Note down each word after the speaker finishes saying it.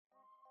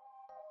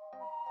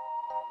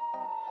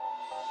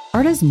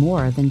Art is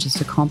more than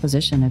just a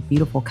composition of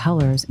beautiful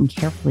colors and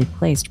carefully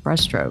placed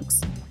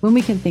brushstrokes, when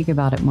we can think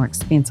about it more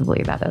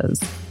expansively, that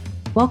is.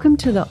 Welcome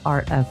to the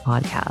Art of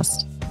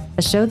Podcast,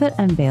 a show that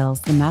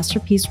unveils the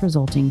masterpiece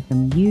resulting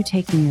from you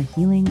taking your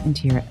healing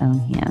into your own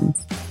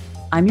hands.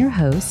 I'm your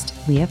host,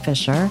 Leah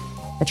Fisher,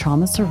 a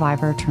trauma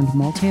survivor turned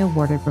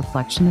multi-awarded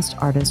reflectionist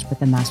artist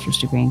with a master's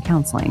degree in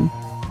counseling.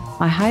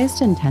 My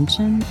highest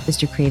intention is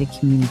to create a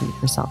community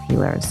for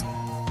self-healers.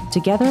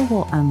 Together,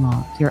 we'll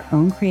unlock your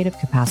own creative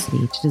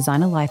capacity to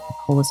design a life of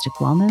holistic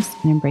wellness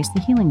and embrace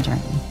the healing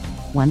journey,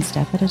 one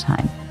step at a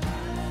time.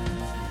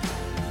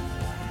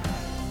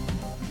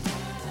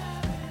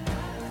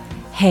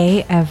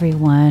 Hey,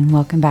 everyone.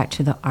 Welcome back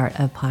to the Art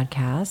of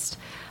Podcast.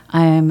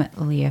 I'm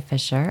Leah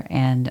Fisher,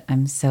 and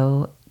I'm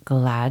so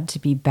glad to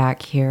be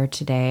back here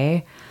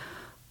today.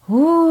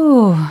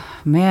 Ooh,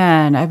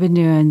 man, I've been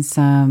doing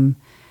some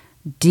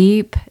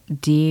deep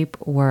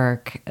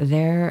work.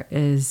 There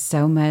is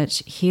so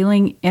much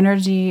healing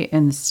energy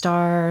in the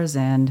stars,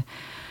 and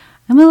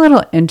I'm a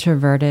little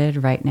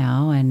introverted right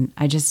now, and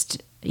I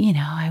just,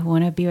 I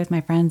want to be with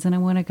my friends and I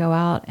want to go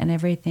out and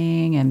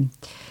everything and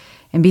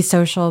be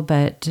social.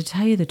 But to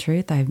tell you the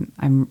truth,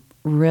 I'm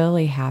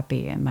really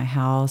happy in my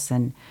house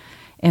and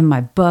in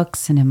my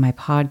books and in my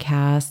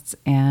podcasts.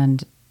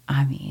 And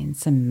I mean,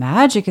 some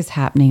magic is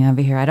happening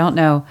over here. I don't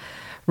know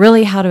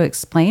really how to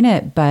explain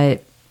it,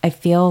 but I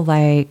feel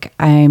like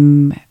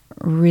I'm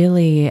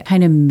really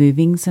kind of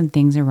moving some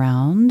things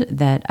around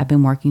that I've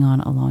been working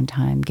on a long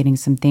time, getting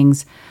some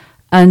things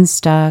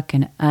unstuck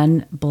and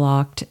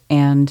unblocked.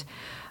 And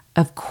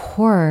of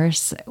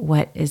course,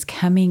 what is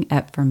coming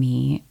up for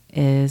me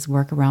is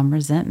work around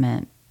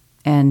resentment.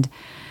 And,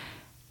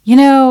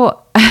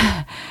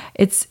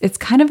 it's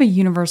kind of a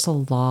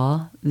universal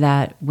law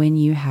that when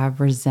you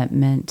have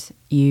resentment,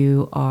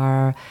 you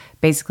are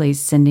basically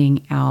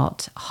sending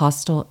out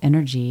hostile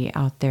energy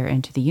out there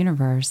into the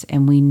universe.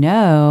 And we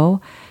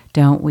know,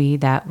 don't we,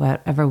 that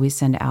whatever we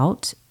send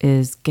out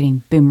is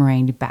getting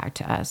boomeranged back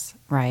to us,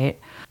 right?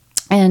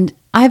 And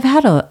I've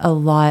had a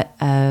lot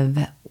of,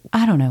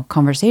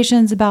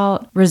 conversations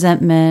about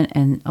resentment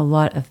and a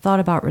lot of thought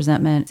about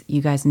resentment.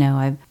 You guys know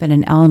I've been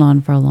in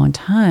Al-Anon for a long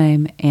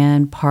time,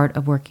 and part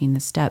of working the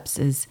steps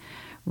is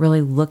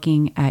really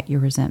looking at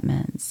your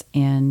resentments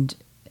and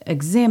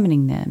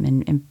examining them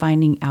and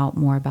finding out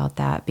more about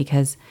that.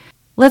 Because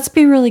let's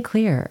be really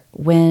clear,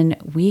 when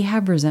we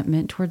have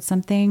resentment towards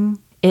something,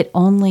 it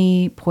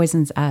only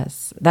poisons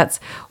us. That's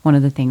one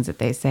of the things that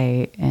they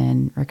say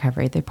in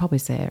recovery. They probably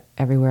say it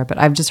everywhere, but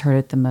I've just heard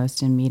it the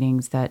most in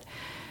meetings, that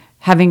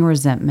having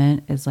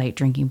resentment is like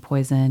drinking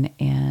poison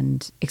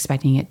and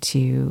expecting it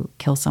to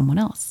kill someone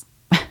else.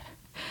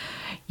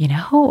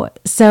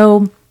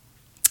 So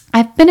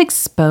I've been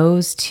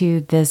exposed to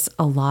this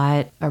a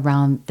lot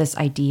around this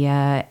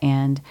idea,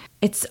 and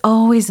it's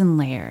always in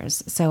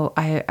layers. So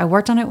I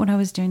worked on it when I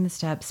was doing the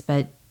steps,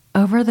 but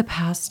over the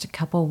past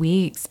couple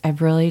weeks,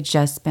 I've really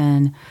just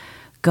been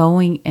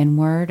going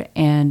inward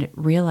and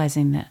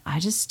realizing that I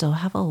just still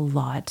have a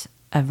lot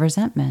of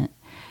resentment.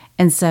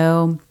 And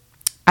so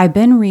I've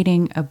been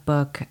reading a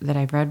book that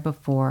I've read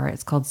before.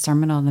 It's called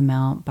Sermon on the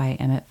Mount by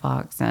Emmett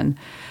Fox. And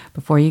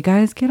before you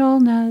guys get all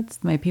nuts,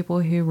 my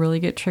people who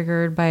really get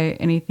triggered by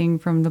anything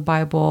from the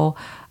Bible,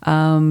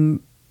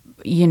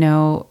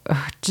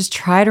 just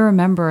try to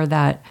remember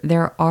that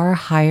there are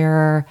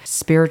higher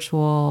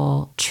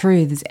spiritual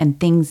truths and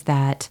things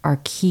that are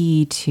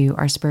key to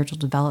our spiritual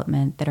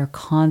development that are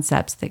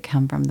concepts that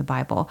come from the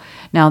Bible.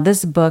 Now,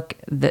 this book,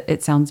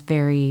 it sounds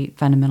very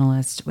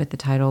fundamentalist with the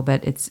title,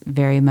 but it's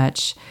very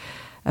much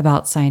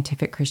about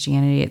scientific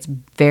Christianity. It's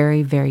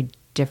very, very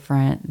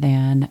different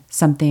than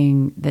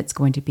something that's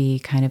going to be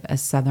kind of a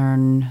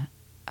Southern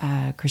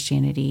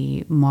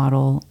Christianity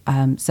model.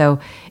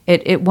 So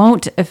it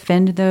won't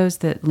offend those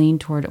that lean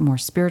toward a more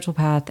spiritual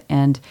path,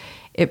 and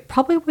it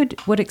probably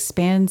would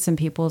expand some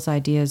people's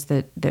ideas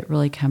that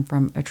really come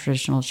from a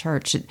traditional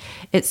church.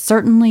 It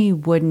certainly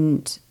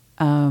wouldn't,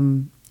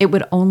 it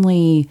would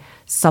only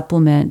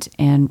supplement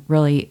and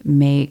really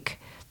make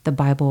the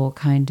Bible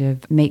kind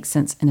of make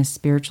sense in a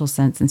spiritual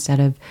sense instead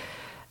of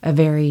a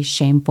very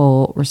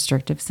shameful,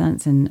 restrictive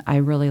sense. And I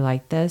really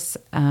like this.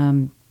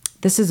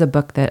 This is a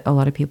book that a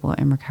lot of people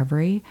in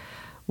recovery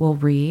will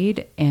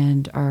read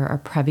and are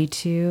privy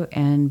to.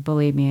 And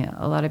believe me,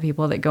 a lot of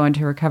people that go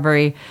into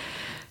recovery,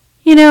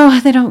 they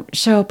don't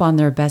show up on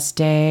their best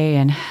day,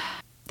 and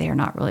they're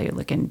not really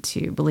looking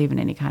to believe in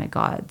any kind of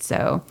God.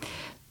 So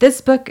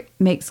this book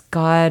makes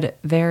God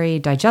very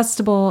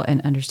digestible and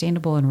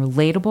understandable and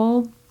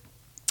relatable.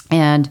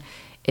 And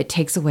it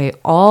takes away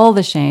all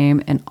the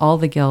shame and all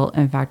the guilt.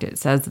 In fact, it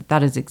says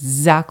that is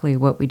exactly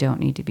what we don't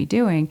need to be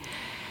doing.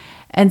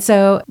 And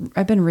so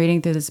I've been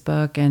reading through this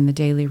book and the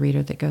daily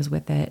reader that goes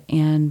with it.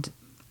 And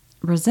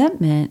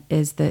resentment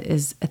is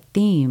a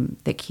theme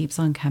that keeps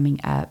on coming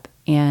up.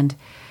 And,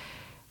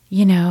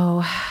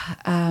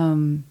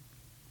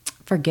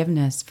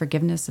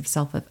 forgiveness of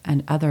self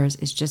and others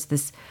is just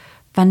this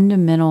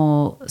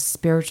fundamental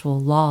spiritual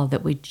law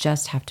that we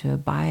just have to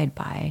abide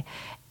by.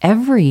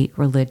 Every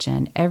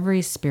religion,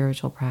 every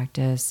spiritual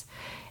practice,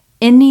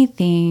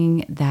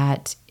 anything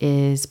that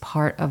is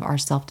part of our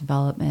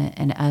self-development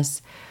and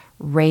us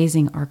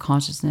raising our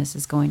consciousness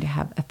is going to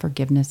have a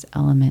forgiveness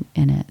element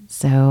in it.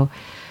 So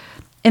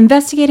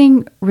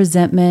investigating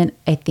resentment,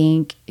 I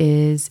think,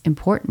 is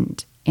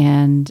important.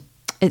 And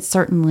it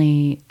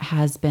certainly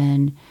has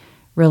been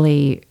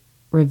really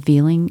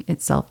revealing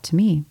itself to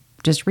me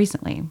just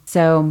recently.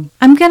 So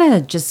I'm going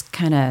to just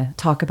kind of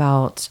talk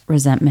about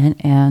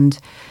resentment and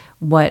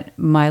what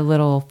my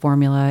little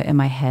formula in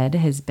my head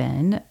has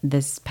been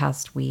this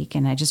past week.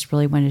 And I just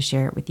really wanted to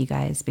share it with you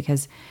guys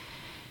because,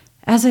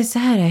 as I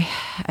said,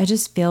 I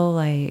just feel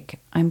like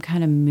I'm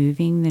kind of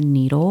moving the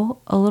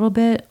needle a little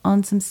bit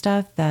on some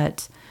stuff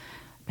that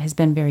has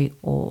been very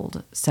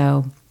old.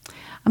 So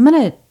I'm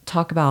going to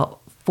talk about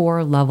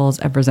 4 levels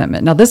of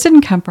resentment. Now, this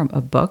didn't come from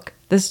a book.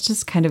 This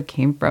just kind of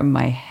came from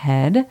my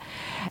head.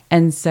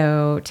 And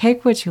so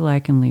take what you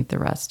like and leave the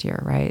rest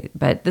here, right?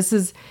 But this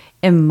is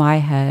in my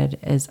head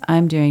as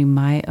I'm doing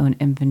my own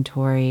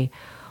inventory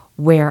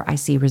where I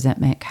see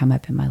resentment come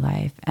up in my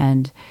life.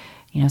 And,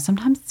 you know,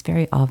 sometimes it's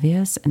very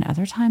obvious and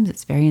other times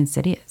it's very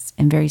insidious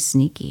and very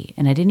sneaky.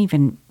 And I didn't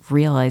even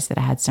realize that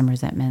I had some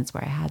resentments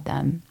where I had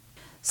them.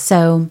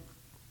 So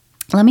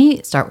let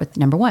me start with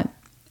number 1.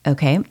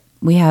 Okay.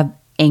 We have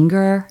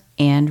anger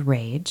and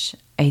rage.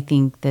 I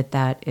think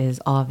that is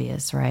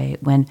obvious,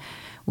 right? When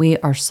we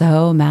are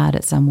so mad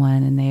at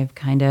someone and they've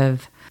kind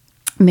of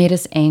made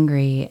us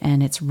angry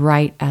and it's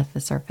right at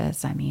the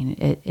surface. I mean,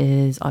 it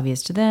is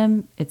obvious to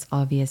them. It's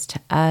obvious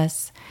to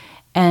us.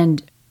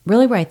 And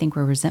really where I think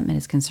where resentment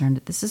is concerned,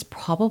 this is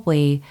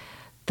probably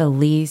the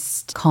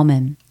least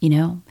common, you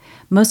know?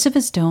 Most of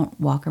us don't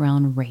walk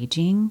around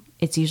raging.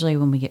 It's usually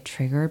when we get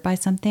triggered by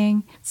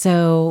something.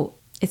 So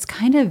it's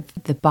kind of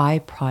the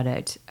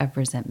byproduct of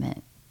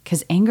resentment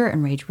because anger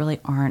and rage really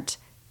aren't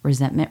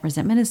resentment.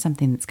 Resentment is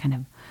something that's kind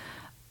of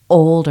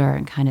older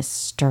and kind of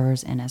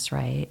stirs in us,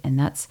 right? And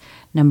that's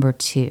number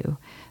 2.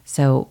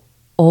 So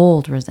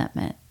old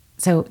resentment.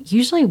 So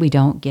usually we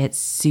don't get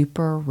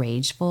super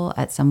rageful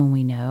at someone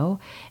we know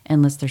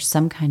unless there's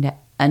some kind of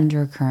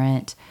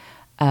undercurrent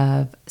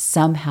of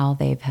somehow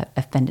they've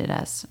offended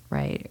us,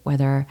 right?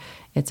 Whether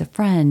it's a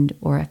friend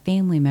or a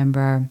family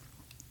member,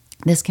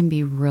 this can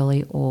be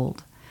really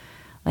old.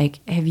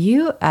 Like, have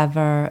you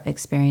ever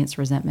experienced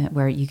resentment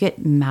where you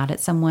get mad at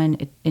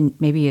someone, and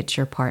maybe it's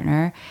your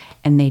partner,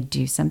 and they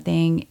do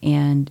something,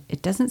 and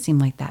it doesn't seem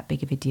like that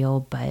big of a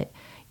deal, but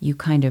you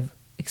kind of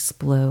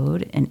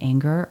explode in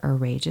anger or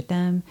rage at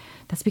them?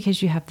 That's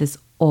because you have this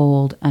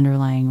old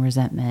underlying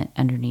resentment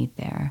underneath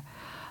there.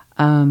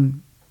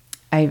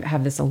 I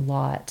have this a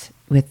lot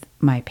with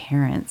my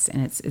parents,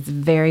 and it's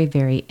very,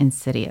 very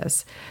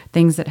insidious.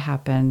 Things that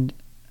happened,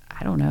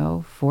 I don't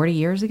know, 40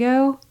 years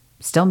ago.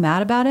 Still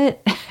mad about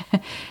it.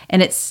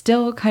 And it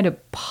still kind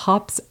of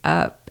pops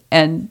up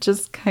and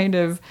just kind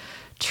of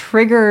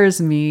triggers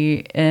me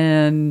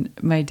in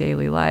my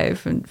daily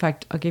life. In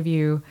fact, I'll give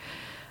you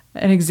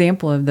an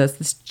example of this.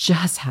 This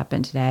just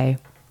happened today.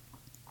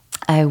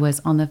 I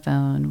was on the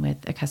phone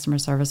with a customer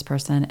service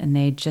person and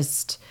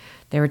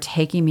they were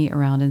taking me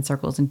around in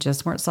circles and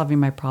just weren't solving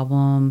my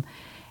problem.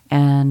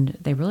 And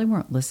they really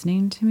weren't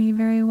listening to me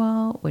very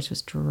well, which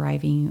was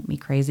driving me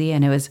crazy.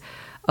 And it was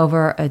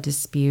over a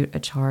dispute, a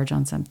charge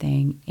on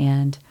something.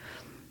 And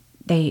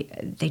they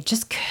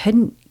just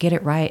couldn't get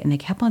it right. And they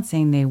kept on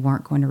saying they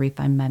weren't going to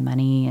refund my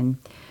money and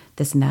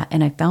this and that.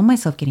 And I found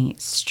myself getting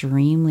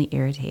extremely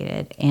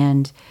irritated.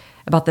 And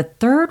about the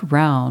 3rd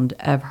round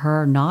of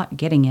her not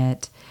getting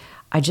it,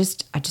 I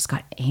just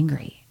got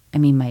angry. I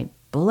mean, my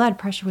blood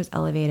pressure was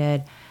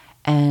elevated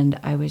and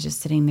I was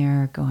just sitting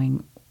there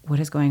going, what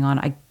is going on?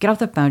 I get off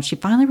the phone. She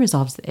finally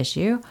resolves the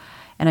issue.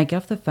 And I get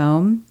off the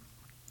phone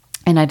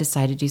and I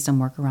decided to do some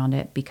work around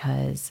it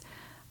because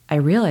I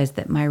realized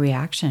that my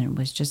reaction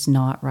was just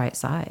not right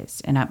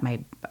sized. And my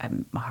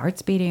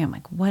heart's beating. I'm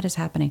like, what is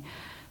happening?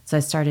 So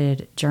I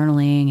started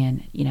journaling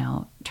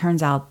and,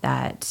 turns out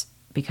that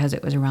because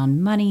it was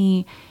around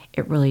money,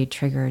 it really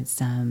triggered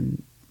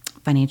some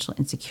financial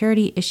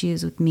insecurity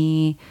issues with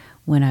me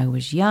when I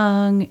was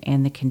young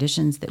and the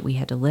conditions that we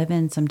had to live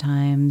in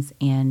sometimes.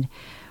 And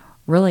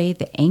really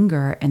the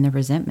anger and the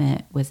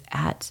resentment was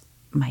at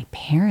my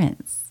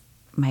parents.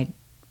 My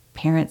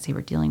parents, they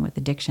were dealing with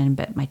addiction,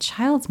 but my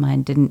child's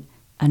mind didn't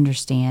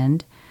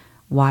understand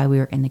why we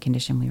were in the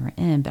condition we were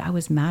in, but I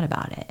was mad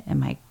about it. And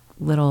my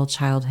little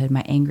childhood,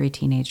 my angry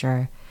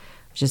teenager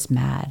was just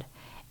mad.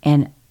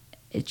 And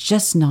it's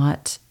just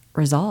not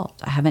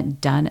resolved. I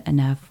haven't done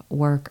enough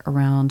work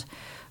around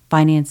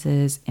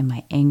finances and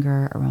my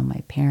anger around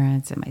my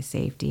parents and my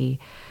safety.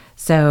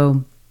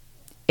 So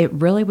it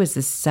really was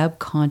this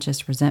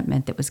subconscious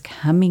resentment that was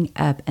coming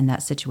up in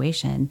that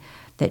situation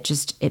that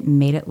it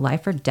made it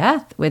life or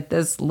death with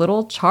this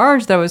little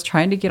charge that I was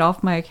trying to get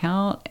off my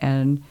account.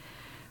 And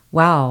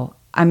wow,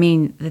 I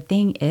mean, the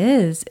thing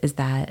is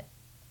that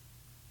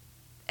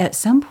at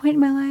some point in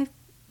my life,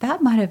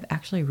 that might have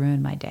actually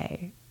ruined my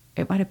day.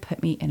 it might have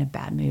put me in a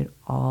bad mood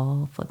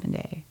all flipping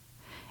day.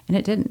 And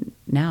it didn't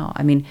now.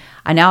 I mean,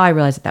 I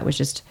realize that was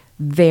just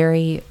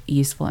very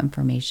useful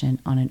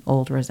information on an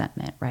old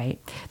resentment, right?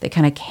 That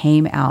kind of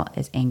came out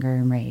as anger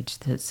and rage.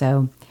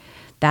 So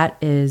that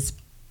is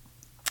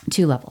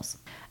 2 levels.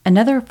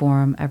 Another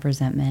form of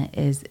resentment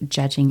is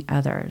judging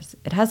others.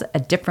 It has a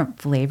different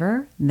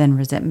flavor than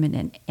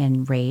resentment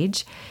and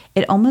rage.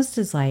 It almost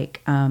is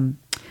like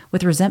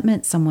with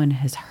resentment, someone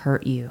has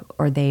hurt you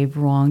or they've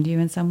wronged you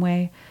in some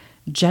way.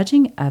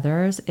 Judging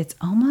others, it's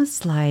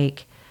almost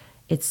like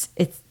it's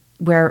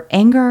where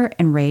anger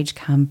and rage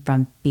come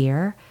from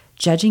fear.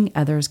 Judging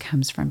others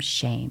comes from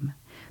shame.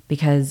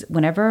 Because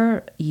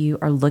whenever you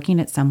are looking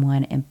at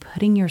someone and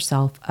putting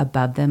yourself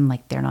above them,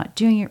 like they're not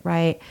doing it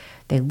right,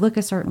 they look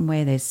a certain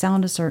way, they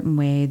sound a certain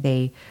way,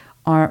 they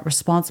aren't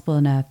responsible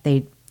enough,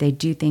 they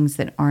do things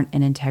that aren't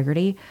in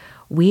integrity,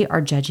 we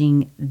are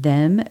judging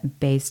them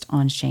based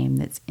on shame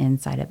that's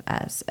inside of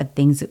us, of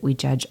things that we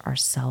judge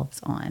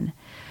ourselves on.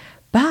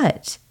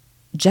 But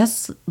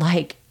just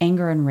like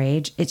anger and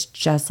rage, it's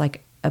just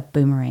like a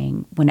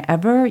boomerang.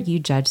 Whenever you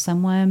judge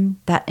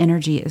someone, that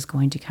energy is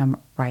going to come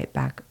right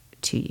back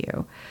to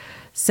you.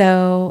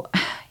 So,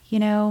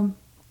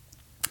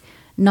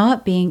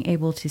 not being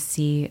able to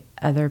see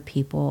other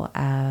people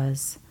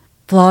as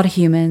flawed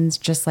humans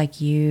just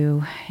like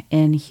you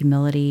in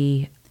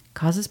humility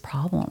causes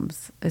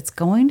problems. It's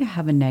going to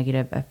have a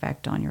negative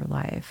effect on your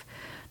life.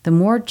 The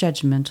more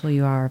judgmental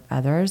you are of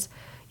others,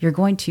 you're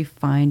going to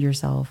find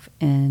yourself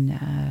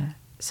in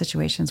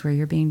situations where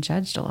you're being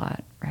judged a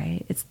lot,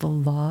 right? It's the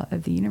law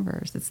of the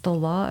universe. It's the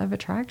law of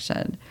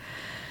attraction.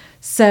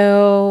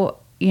 So,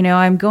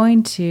 I'm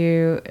going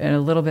to, a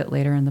little bit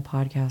later in the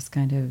podcast,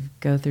 kind of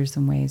go through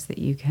some ways that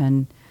you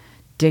can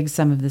dig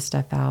some of this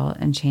stuff out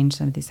and change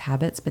some of these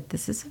habits. But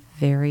this is a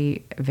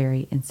very,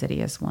 very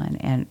insidious one.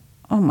 And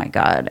oh my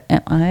God,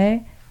 am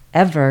I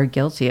ever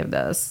guilty of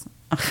this?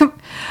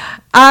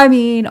 I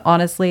mean,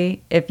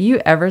 honestly, if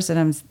you ever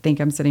think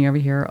I'm sitting over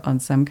here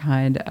on some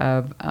kind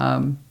of,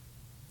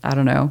 I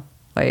don't know,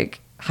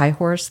 like high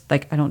horse,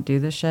 like I don't do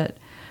this shit,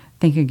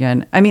 think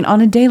again. I mean, on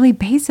a daily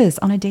basis.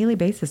 I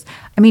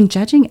mean,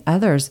 judging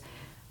others.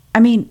 I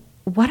mean,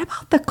 what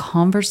about the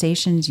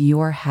conversations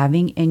you're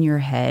having in your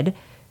head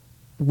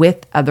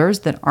with others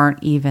that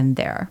aren't even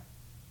there?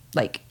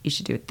 Like, you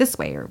should do it this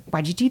way, or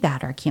why'd you do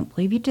that? Or I can't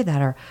believe you did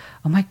that. Or,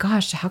 oh my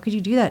gosh, how could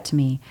you do that to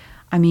me?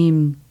 I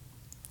mean,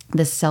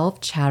 the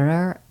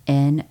self-chatter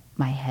in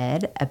my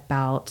head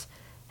about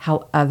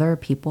how other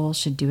people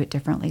should do it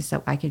differently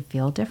so I could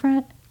feel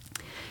different,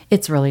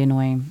 it's really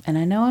annoying. And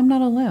I know I'm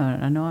not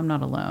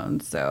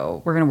alone.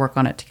 So we're going to work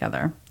on it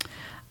together.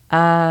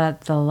 The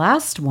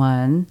last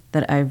one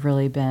that I've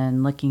really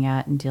been looking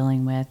at and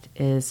dealing with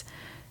is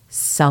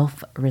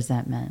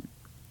self-resentment,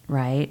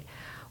 right?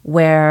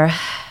 Where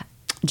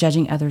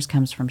judging others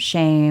comes from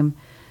shame,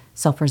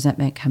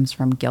 self-resentment comes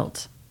from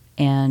guilt.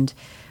 And,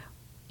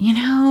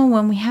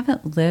 when we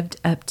haven't lived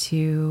up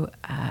to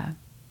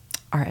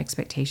our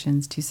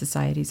expectations, to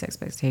society's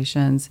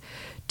expectations,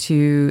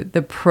 to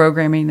the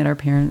programming that our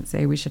parents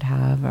say we should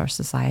have, our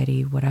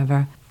society,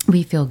 whatever,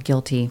 we feel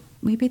guilty.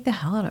 We beat the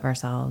hell out of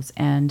ourselves.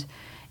 And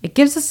it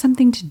gives us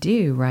something to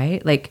do,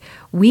 right? Like,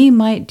 we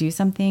might do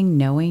something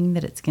knowing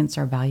that it's against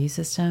our value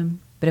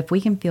system, but if we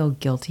can feel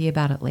guilty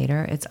about it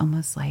later, it's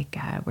almost like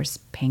we're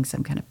paying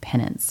some kind of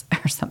penance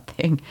or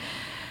something.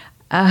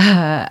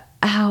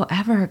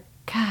 However,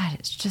 God,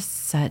 it's just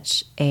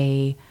such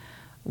a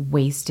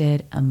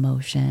wasted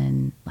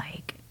emotion,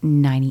 like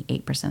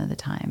 98% of the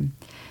time.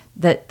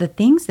 The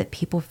things that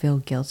people feel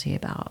guilty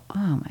about,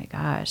 oh my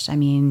gosh, I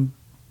mean,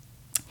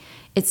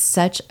 it's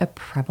such a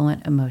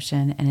prevalent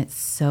emotion and it's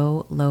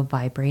so low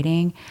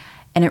vibrating,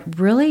 and it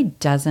really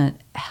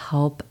doesn't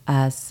help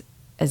us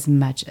as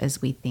much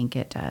as we think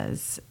it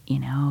does. Do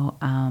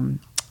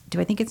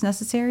I think it's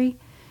necessary?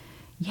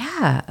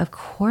 Yeah, of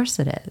course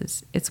it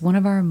is. It's one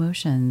of our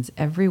emotions.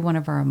 Every one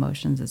of our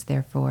emotions is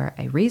there for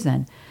a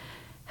reason.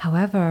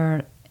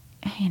 However,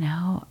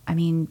 I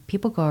mean,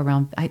 people go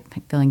around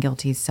feeling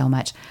guilty so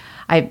much.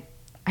 I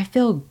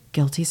feel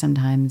guilty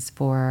sometimes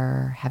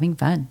for having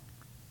fun,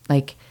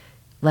 like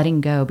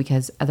letting go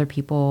because other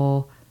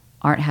people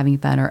aren't having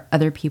fun, or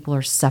other people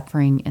are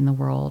suffering in the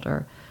world,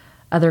 or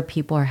other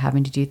people are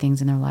having to do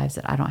things in their lives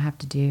that I don't have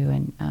to do.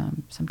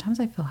 And sometimes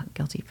I feel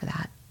guilty for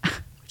that,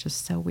 which is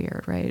so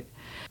weird, right?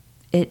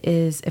 It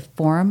is a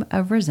form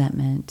of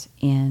resentment,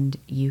 and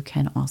you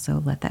can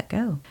also let that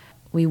go.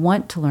 We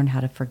want to learn how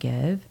to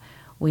forgive.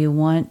 We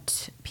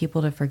want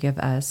people to forgive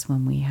us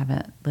when we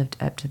haven't lived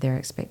up to their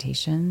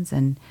expectations.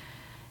 And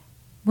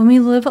when we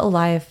live a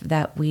life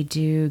that we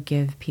do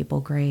give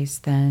people grace,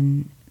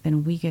 then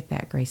we get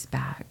that grace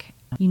back.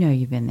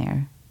 You've been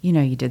there.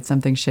 You did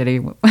something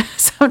shitty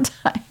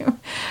sometime,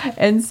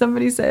 and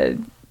somebody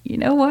said, you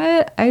know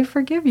what? I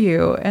forgive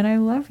you and I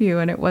love you,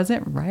 and it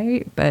wasn't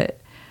right, but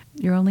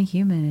you're only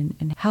human.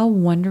 And how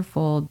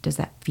wonderful does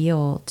that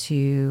feel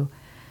to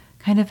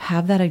kind of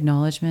have that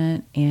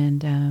acknowledgement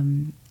and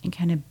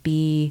kind of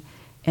be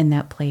in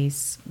that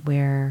place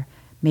where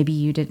Maybe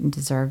you didn't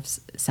deserve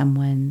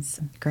someone's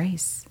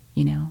grace,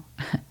 you know?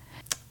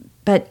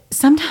 But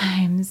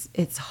sometimes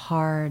it's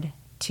hard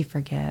to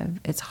forgive.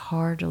 It's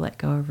hard to let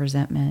go of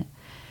resentment.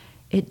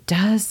 It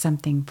does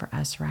something for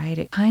us, right?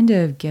 It kind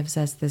of gives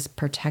us this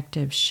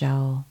protective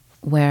shell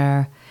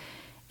where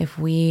if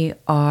we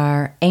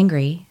are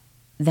angry,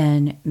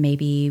 then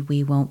maybe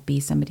we won't be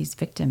somebody's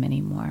victim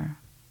anymore.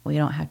 We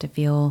don't have to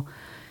feel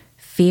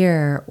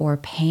fear or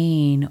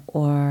pain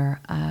or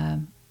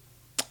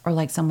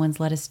like someone's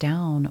let us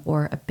down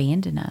or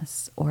abandoned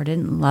us or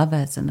didn't love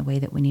us in the way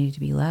that we needed to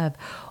be loved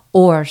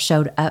or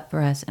showed up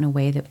for us in a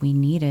way that we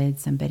needed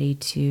somebody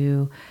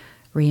to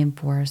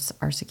reinforce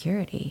our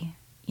security.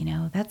 You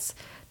know, that's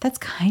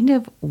kind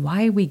of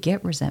why we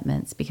get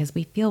resentments, because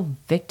we feel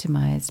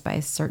victimized by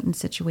a certain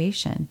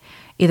situation.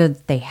 Either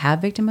they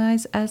have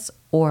victimized us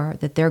or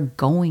that they're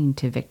going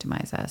to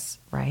victimize us,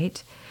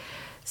 right?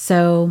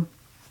 So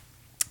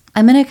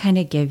I'm going to kind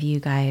of give you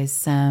guys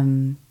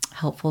some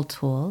helpful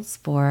tools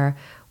for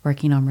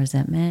working on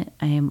resentment.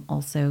 I am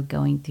also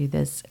going through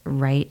this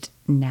right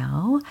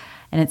now,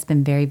 and it's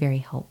been very, very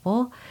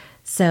helpful.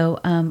 So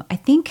I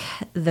think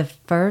the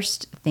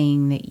first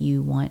thing that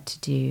you want to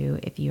do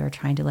if you are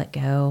trying to let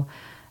go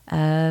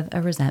of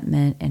a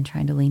resentment and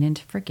trying to lean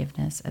into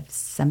forgiveness of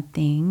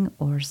something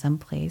or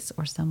someplace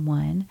or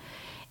someone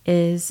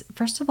is,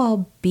 first of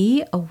all,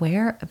 be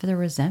aware of the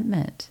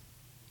resentment.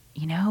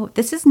 You know,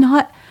 this is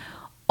not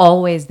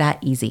always that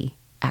easy,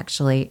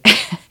 actually.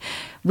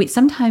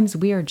 Sometimes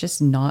we are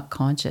just not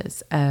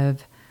conscious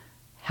of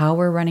how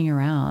we're running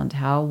around,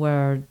 how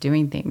we're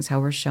doing things,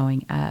 how we're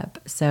showing up.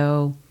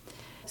 So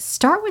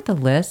start with a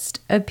list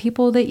of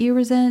people that you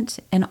resent,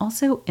 and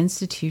also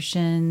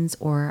institutions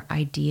or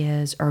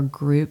ideas or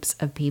groups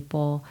of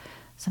people.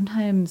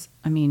 Sometimes,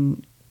 I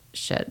mean,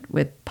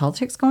 with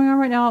politics going on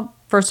right now,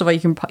 first of all,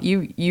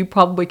 you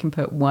probably can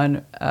put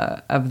one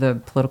of the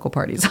political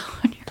parties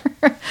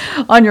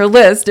on your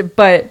list,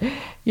 but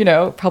you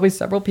know, probably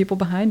several people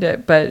behind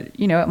it. But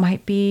you know, it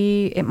might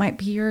be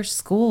your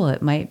school,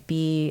 it might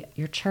be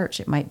your church,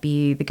 it might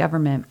be the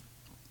government.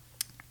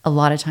 A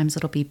lot of times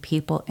it'll be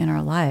people in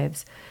our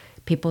lives,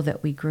 people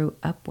that we grew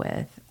up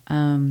with.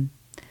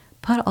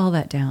 Put all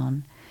that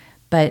down.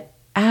 But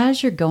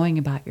as you're going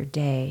about your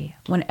day,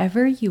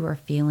 whenever you are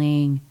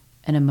feeling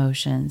an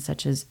emotion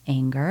such as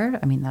anger,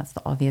 I mean, that's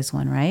the obvious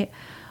one, right?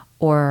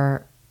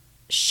 Or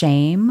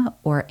shame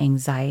or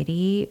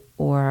anxiety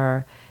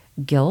or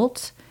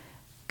guilt,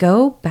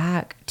 go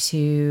back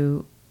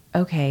to,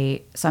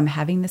 okay, so I'm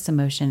having this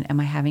emotion. Am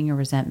I having a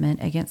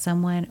resentment against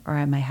someone, or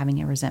am I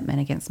having a resentment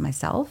against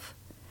myself?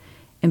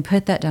 And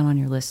put that down on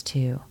your list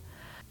too.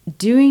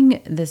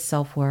 Doing this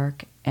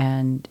self-work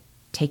and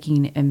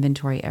taking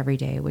inventory every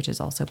day, which is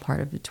also part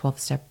of the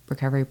 12-step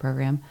recovery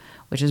program,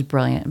 which is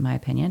brilliant in my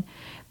opinion.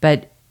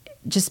 But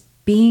just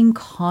being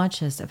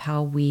conscious of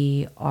how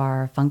we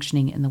are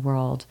functioning in the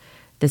world,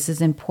 this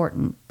is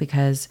important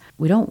because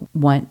we don't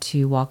want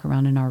to walk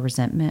around in our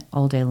resentment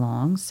all day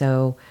long.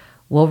 So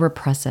we'll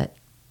repress it.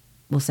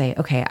 We'll say,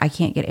 okay, I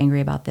can't get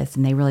angry about this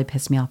and they really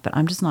pissed me off, but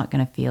I'm just not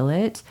going to feel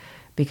it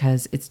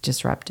because it's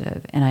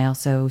disruptive. And I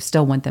also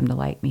still want them to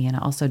like me. And I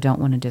also don't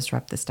want to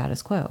disrupt the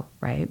status quo,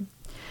 right?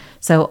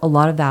 So a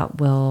lot of that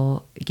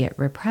will get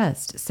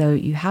repressed. So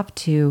you have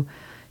to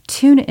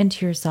tune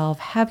into yourself,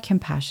 have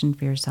compassion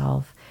for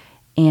yourself,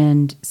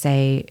 and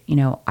say, you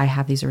know, I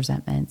have these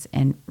resentments,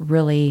 and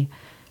really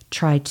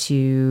try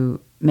to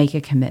make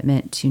a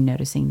commitment to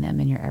noticing them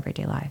in your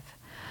everyday life.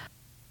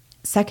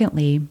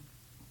 Secondly,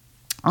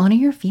 honor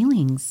your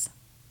feelings.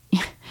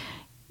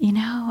 You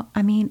know,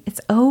 I mean,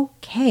 it's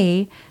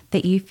okay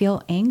that you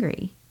feel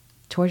angry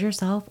towards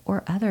yourself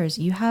or others.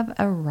 You have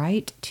a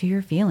right to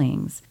your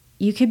feelings.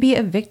 You could be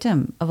a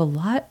victim of a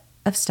lot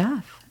of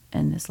stuff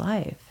in this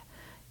life.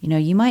 You know,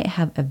 you might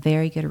have a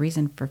very good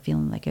reason for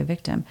feeling like a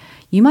victim.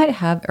 You might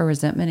have a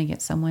resentment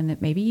against someone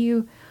that maybe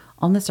you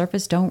on the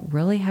surface don't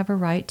really have a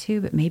right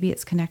to, but maybe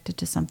it's connected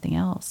to something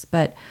else.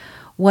 But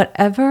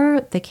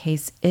whatever the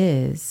case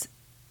is,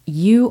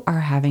 you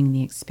are having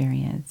the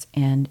experience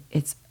and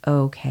it's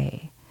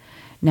okay.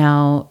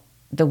 Now,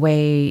 the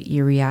way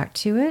you react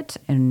to it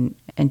and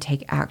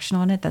take action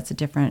on it, that's a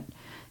different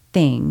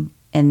thing,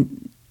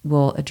 and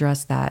we'll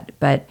address that.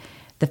 But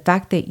the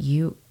fact that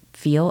you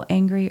feel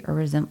angry or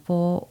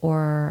resentful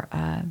or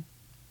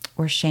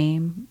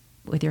shame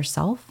with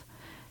yourself,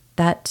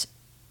 that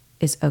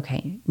is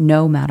okay.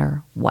 No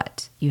matter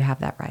what, you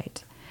have that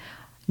right.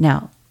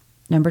 Now,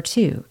 number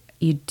 2,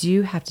 you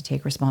do have to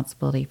take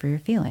responsibility for your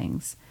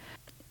feelings.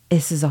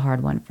 This is a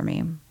hard one for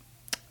me.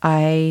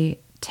 I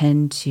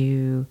tend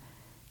to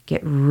get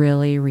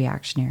really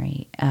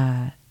reactionary,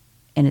 and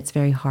it's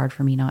very hard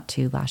for me not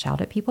to lash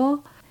out at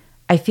people.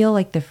 I feel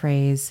like the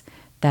phrase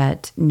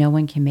that no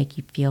one can make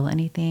you feel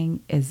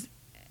anything is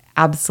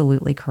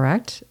absolutely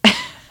correct.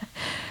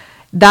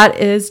 That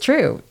is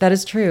true. That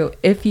is true.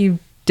 If you've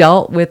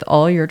dealt with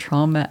all your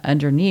trauma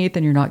underneath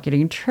and you're not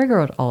getting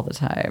triggered all the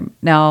time.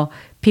 Now,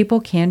 people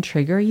can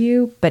trigger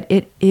you, but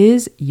it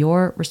is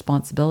your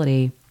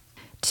responsibility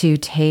to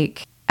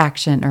take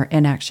action or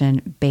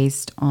inaction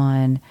based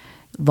on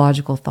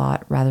logical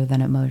thought rather than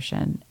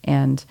emotion.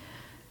 And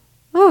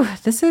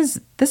this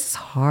is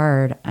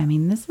hard. I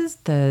mean, this is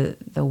the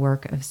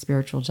work of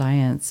spiritual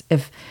giants.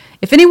 If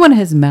anyone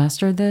has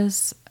mastered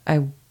this,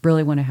 I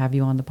really want to have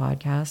you on the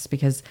podcast,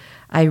 because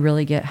I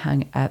really get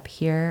hung up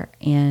here,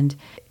 and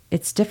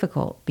it's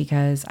difficult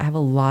because I have a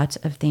lot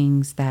of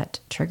things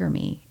that trigger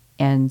me.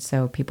 And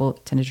so people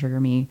tend to trigger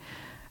me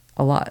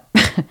a lot.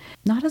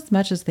 Not as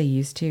much as they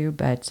used to,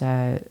 but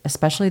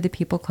especially the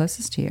people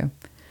closest to you.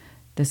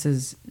 This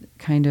is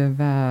kind of,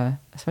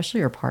 especially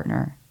your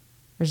partner.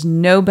 There's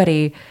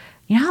nobody,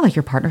 you know how like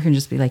your partner can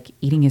just be like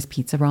eating his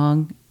pizza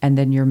wrong and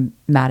then you're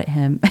mad at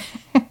him?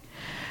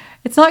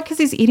 It's not because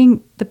he's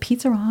eating the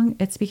pizza wrong.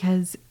 It's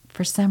because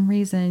for some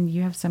reason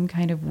you have some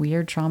kind of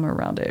weird trauma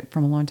around it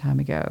from a long time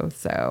ago.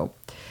 So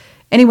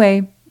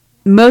anyway,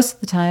 most of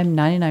the time,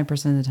 99%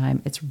 of the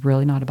time, it's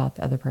really not about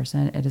the other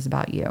person. It is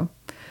about you.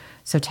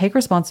 So take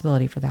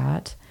responsibility for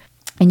that.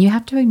 And you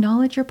have to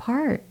acknowledge your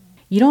part.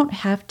 You don't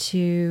have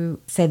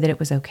to say that it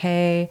was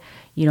okay.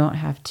 You don't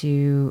have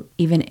to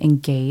even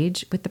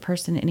engage with the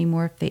person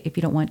anymore if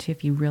you don't want to,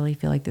 if you really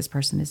feel like this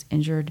person is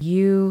injured.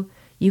 You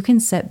can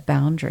set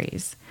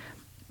boundaries.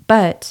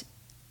 But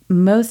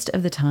most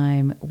of the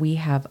time, we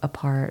have a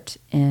part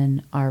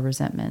in our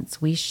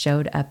resentments. We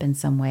showed up in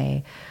some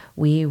way.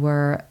 We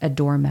were a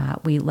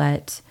doormat. We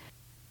let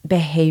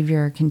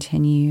behavior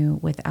continue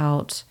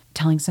without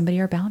telling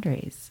somebody our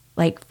boundaries.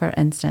 Like, for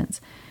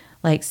instance,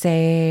 like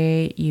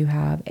say you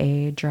have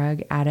a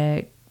drug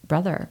addict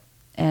brother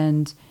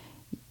and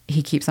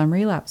he keeps on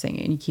relapsing,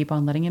 and you keep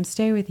on letting him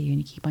stay with you, and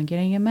you keep on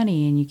getting him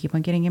money, and you keep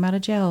on getting him out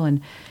of jail,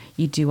 and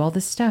you do all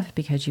this stuff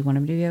because you want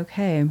him to be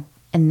okay.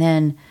 And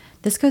then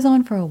this goes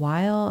on for a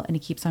while and he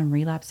keeps on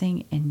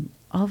relapsing, and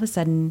all of a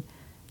sudden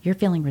you're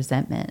feeling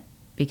resentment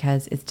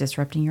because it's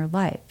disrupting your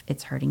life.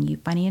 It's hurting you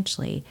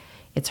financially.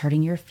 It's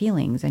hurting your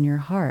feelings and your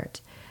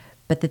heart.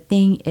 But the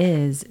thing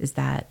is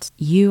that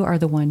you are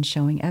the one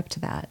showing up to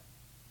that,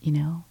 you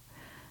know?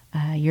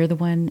 You're the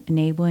one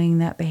enabling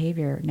that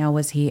behavior. Now,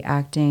 was he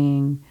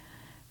acting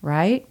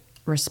right?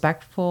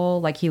 Respectful,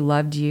 like he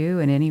loved you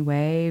in any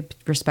way?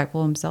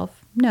 Respectful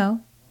himself?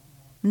 No.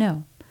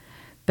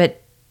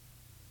 But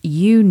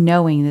you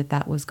knowing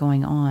that was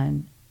going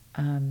on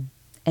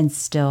and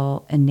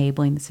still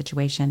enabling the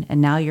situation, and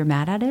now you're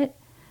mad at it,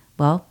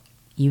 well,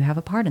 you have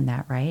a part in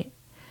that, right?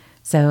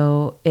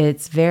 So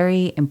it's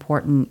very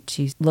important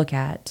to look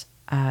at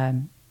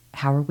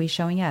how are we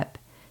showing up?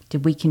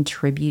 Did we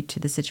contribute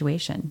to the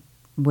situation?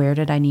 Where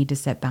did I need to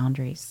set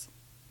boundaries?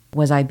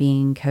 Was I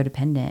being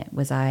codependent?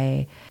 Was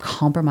I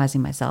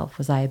compromising myself?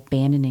 Was I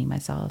abandoning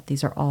myself?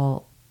 These are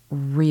all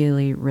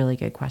really, really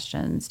good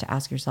questions to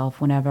ask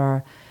yourself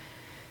whenever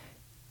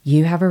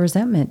you have a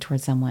resentment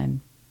towards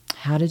someone.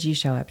 How did you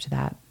show up to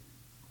that?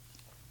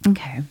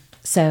 Okay,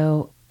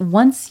 so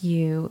once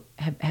you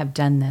have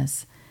done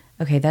this,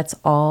 okay, that's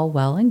all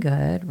well and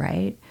good,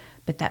 right?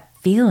 But that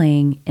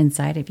feeling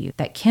inside of you,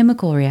 that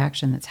chemical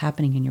reaction that's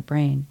happening in your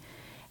brain,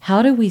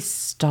 how do we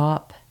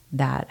stop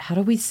that? How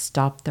do we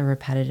stop the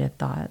repetitive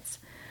thoughts?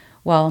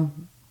 Well,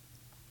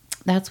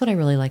 that's what I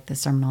really like the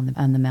Sermon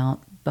on the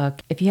Mount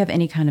book. If you have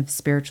any kind of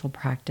spiritual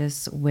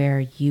practice where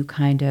you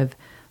kind of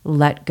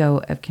let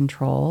go of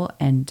control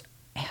and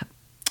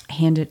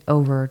hand it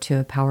over to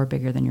a power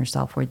bigger than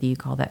yourself, whether you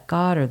call that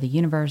God or the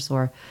universe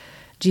or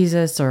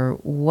Jesus or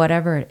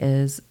whatever it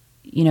is,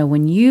 you know,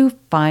 when you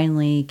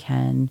finally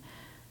can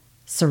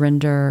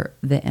surrender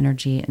the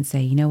energy and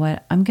say, you know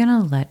what, I'm going to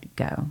let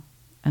go.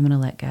 I'm going to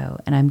let go,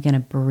 and I'm going to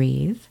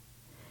breathe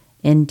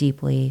in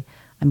deeply.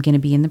 I'm going to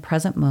be in the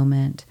present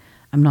moment.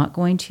 I'm not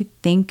going to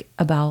think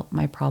about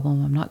my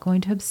problem. I'm not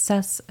going to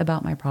obsess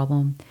about my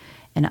problem.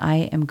 And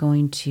I am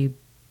going to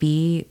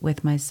be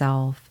with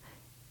myself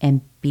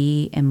and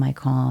be in my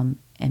calm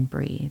and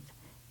breathe.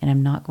 And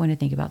I'm not going to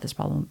think about this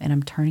problem, and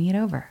I'm turning it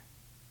over.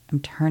 I'm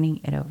turning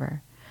it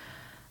over.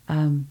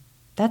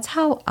 That's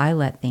how I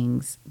let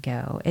things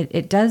go.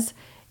 It does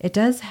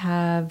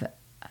have,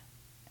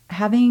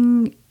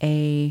 having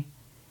a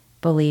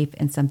belief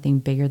in something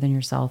bigger than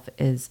yourself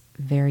is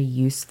very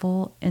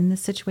useful in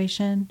this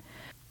situation.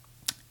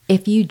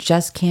 If you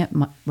just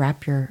can't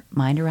wrap your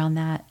mind around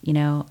that, you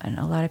know, and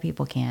a lot of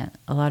people can't.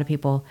 A lot of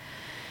people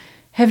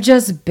have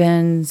just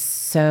been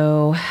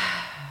so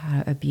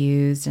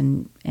abused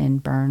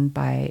and burned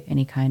by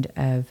any kind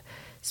of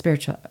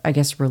spiritual, I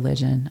guess,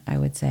 religion, I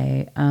would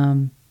say.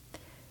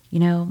 You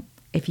know,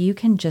 if you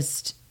can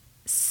just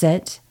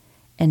sit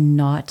and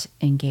not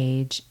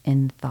engage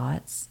in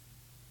thoughts,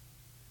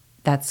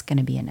 that's going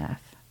to be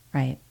enough,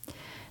 right?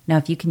 Now,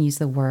 if you can use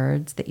the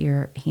words that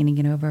you're handing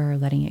it over or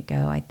letting it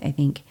go, I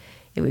think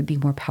it would be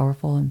more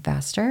powerful and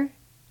faster,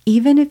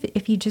 even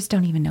if you just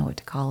don't even know what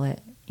to call it,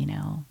 you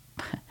know.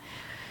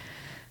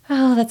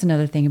 Oh, that's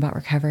another thing about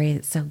recovery.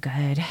 It's so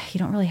good. You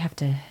don't really have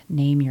to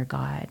name your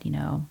God, you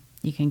know.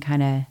 You can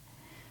kind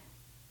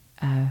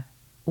of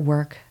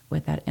work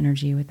with that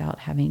energy without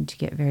having to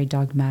get very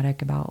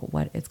dogmatic about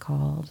what it's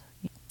called.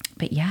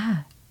 But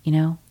yeah, you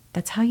know,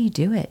 that's how you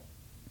do it.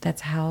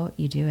 That's how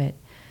you do it.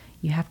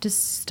 You have to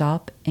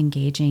stop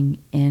engaging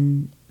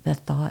in the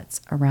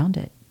thoughts around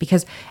it.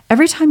 Because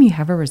every time you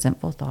have a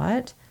resentful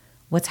thought,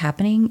 what's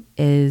happening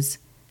is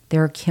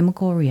there are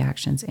chemical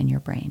reactions in your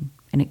brain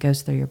and it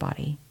goes through your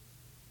body.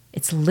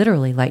 It's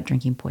literally like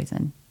drinking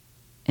poison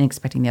and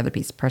expecting the other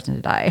person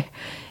to die.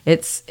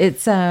 It's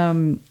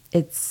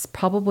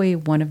probably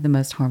one of the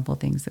most harmful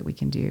things that we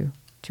can do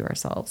to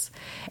ourselves.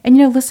 And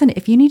listen,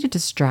 if you need to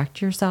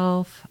distract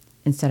yourself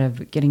instead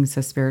of getting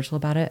so spiritual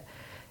about it,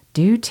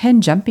 do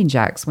 10 jumping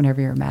jacks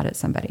whenever you're mad at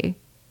somebody.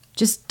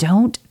 Just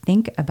don't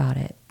think about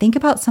it. Think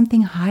about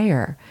something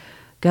higher.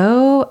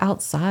 Go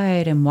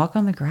outside and walk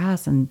on the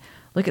grass and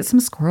look at some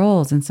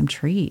squirrels and some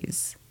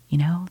trees.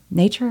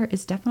 Nature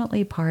is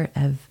definitely part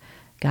of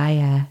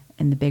Gaia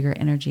and the bigger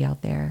energy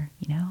out there.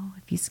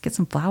 If you get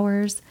some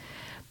flowers,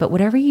 but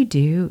whatever you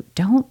do,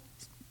 don't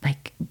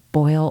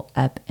boil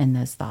up in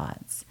those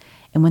thoughts.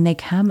 And when they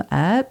come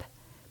up,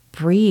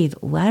 breathe,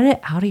 let it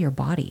out of your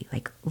body.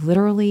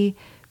 Literally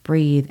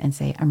breathe and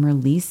say, I'm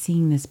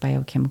releasing this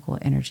biochemical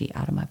energy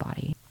out of my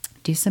body.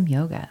 Do some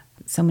yoga.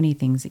 So many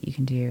things that you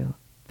can do.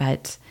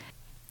 But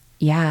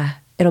yeah,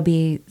 it'll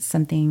be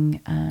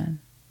something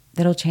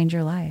that'll change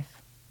your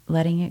life,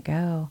 letting it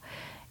go.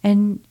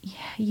 And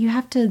you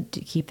have to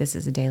keep this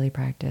as a daily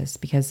practice,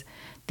 because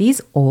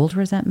these old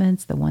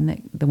resentments, the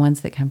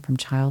ones that come from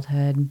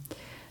childhood,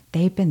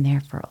 they've been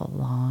there for a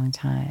long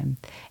time.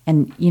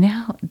 And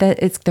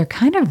they're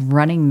kind of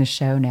running the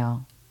show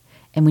now.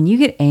 And when you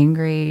get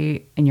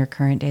angry in your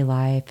current day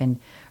life,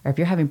 or if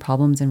you're having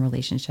problems in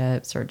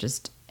relationships or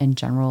just in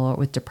general, or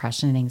with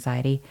depression and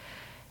anxiety,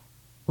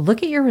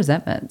 look at your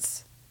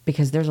resentments,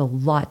 because there's a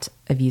lot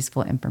of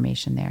useful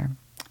information there.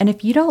 And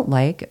if you don't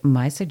like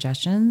my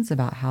suggestions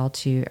about how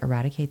to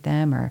eradicate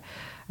them or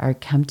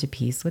come to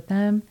peace with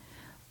them,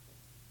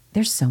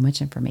 there's so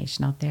much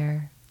information out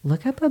there.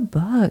 Look up a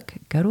book,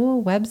 go to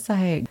a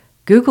website,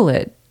 Google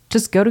it.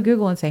 Just go to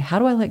Google and say, how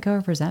do I let go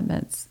of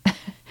resentments?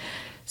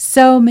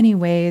 So many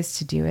ways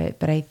to do it.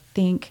 But I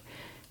think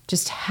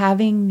just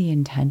having the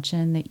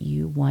intention that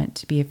you want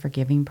to be a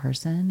forgiving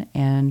person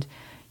and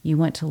you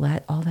want to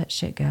let all that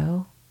shit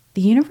go,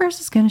 the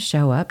universe is going to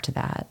show up to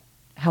that,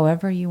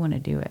 however you want to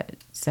do it.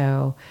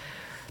 So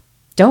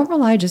don't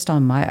rely just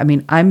on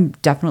I'm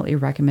definitely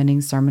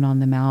recommending Sermon on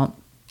the Mount.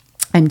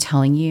 I'm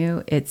telling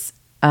you, it's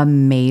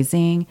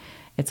amazing.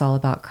 It's all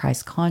about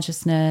Christ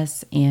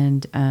consciousness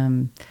and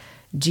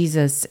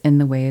Jesus in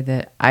the way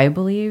that I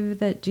believe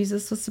that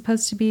Jesus was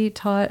supposed to be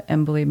taught.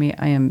 And believe me,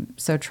 I am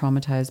so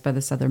traumatized by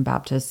the Southern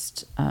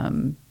Baptist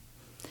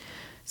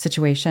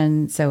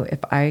situation. So if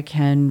I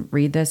can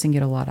read this and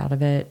get a lot out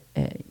of it,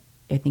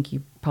 I think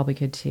you probably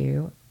could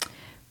too.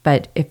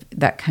 But if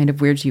that kind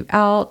of weirds you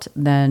out,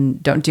 then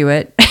don't do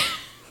it.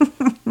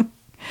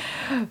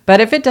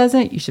 But if it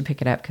doesn't, you should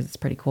pick it up because it's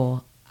pretty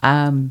cool.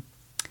 And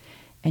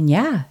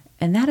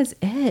that is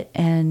it.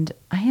 And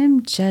I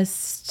am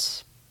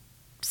just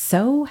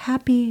so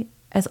happy,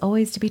 as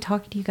always, to be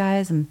talking to you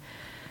guys. I'm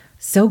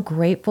so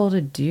grateful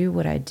to do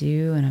what I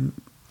do. And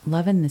I'm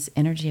loving this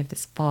energy of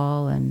this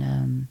fall.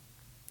 And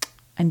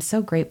I'm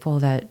so grateful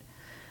that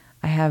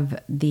I've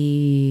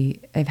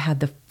had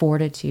the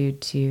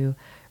fortitude to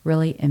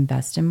really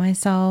invest in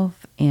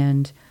myself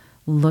and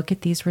look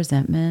at these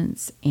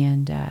resentments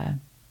and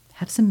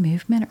have some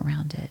movement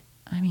around it.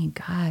 I mean,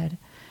 God,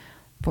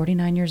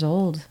 49 years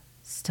old,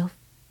 still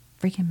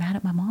freaking mad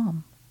at my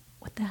mom.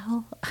 What the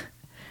hell?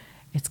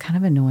 It's kind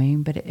of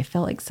annoying, but it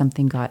felt like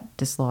something got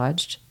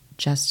dislodged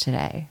just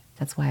today.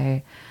 That's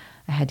why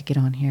I had to get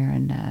on here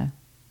and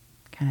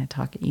kind of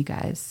talk at you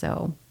guys.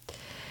 So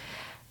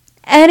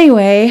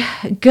anyway,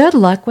 good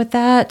luck with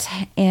that.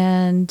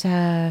 And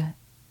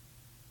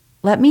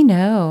let me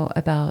know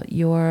about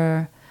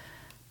your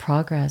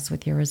progress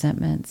with your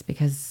resentments,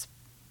 because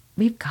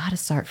we've got to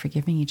start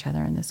forgiving each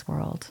other in this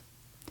world.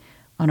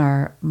 On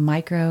our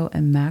micro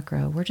and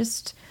macro,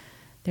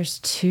 there's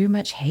too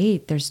much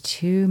hate. There's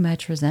too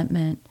much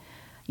resentment.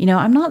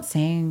 I'm not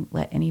saying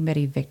let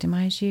anybody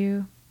victimize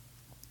you.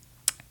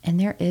 And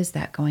there is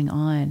that going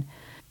on.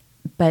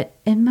 But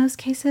in most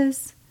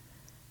cases,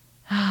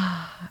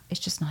 it's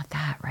just not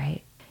that,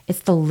 right?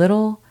 It's the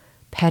little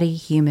petty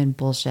human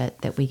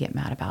bullshit that we get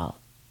mad about.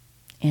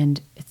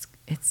 And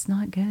it's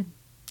not good.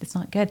 It's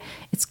not good.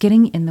 It's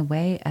getting in the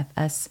way of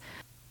us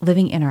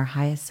living in our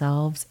highest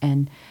selves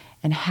and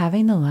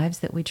having the lives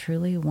that we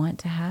truly want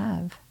to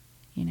have,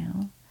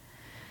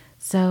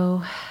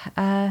 So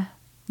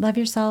love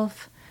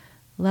yourself,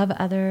 love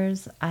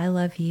others. I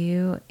love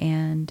you.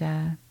 And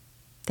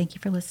thank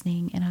you for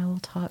listening. And I will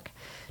talk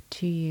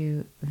to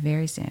you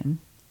very soon.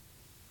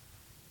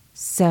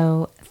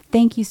 So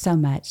thank you so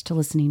much to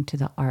listening to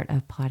the Art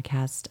of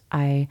Podcast.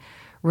 I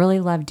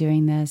really love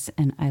doing this,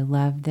 and I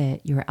love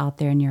that you're out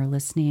there and you're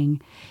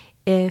listening.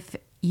 If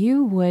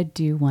you would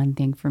do one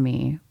thing for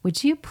me,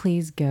 would you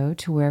please go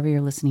to wherever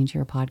you're listening to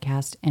your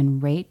podcast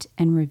and rate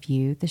and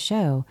review the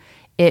show?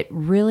 It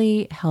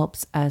really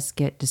helps us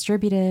get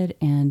distributed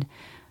and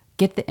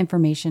get the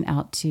information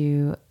out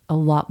to a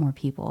lot more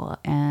people.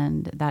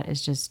 And that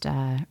is just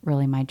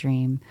really my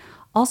dream.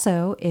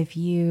 Also, if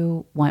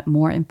you want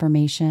more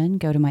information,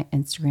 go to my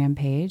Instagram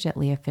page at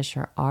Leah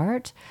Fisher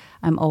Art.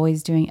 I'm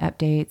always doing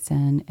updates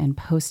and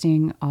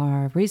posting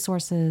our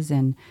resources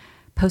and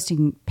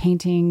posting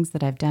paintings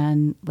that I've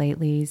done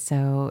lately.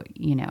 So,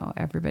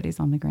 everybody's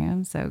on the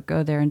gram. So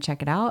go there and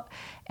check it out.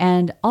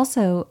 And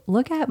also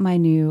look at my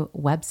new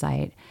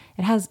website.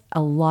 It has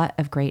a lot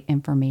of great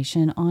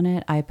information on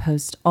it. I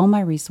post all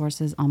my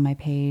resources on my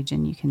page,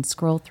 and you can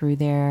scroll through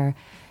there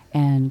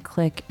and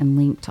click and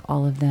link to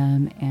all of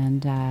them.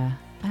 And I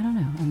don't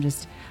know,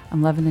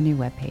 I'm loving the new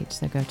webpage.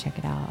 So go check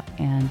it out.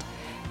 And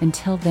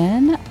until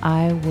then,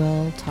 I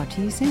will talk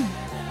to you soon.